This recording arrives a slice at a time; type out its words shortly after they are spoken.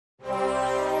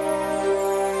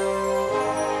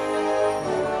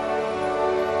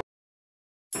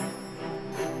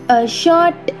A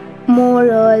short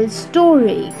moral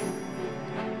story.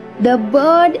 The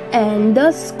Bird and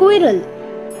the Squirrel.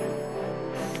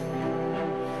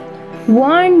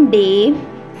 One day,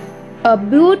 a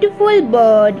beautiful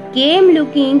bird came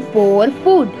looking for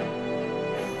food.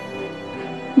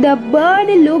 The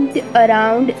bird looked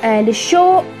around and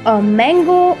saw a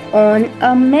mango on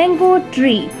a mango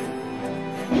tree.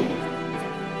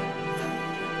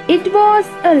 It was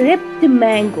a ripe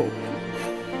mango.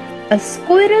 A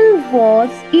squirrel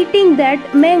was eating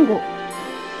that mango.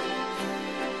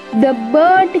 The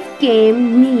bird came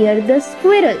near the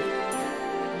squirrel.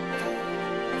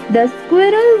 The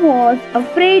squirrel was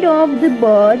afraid of the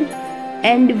bird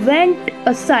and went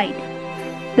aside.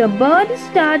 The bird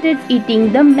started eating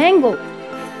the mango.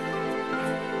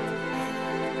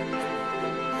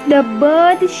 The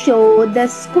bird saw the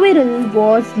squirrel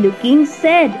was looking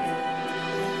sad.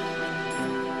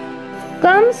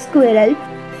 "Come, squirrel,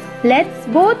 let's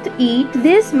both eat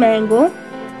this mango,"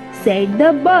 said the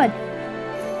bird.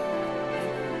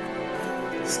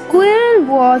 Squirrel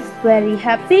was very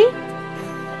happy.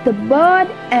 The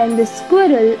bird and the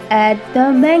squirrel ate the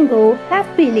mango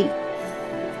happily.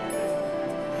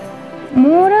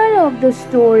 Moral of the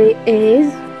story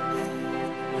is: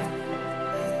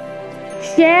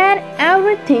 share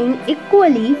everything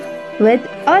equally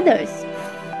with others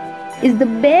is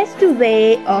the best way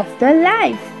of the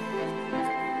life.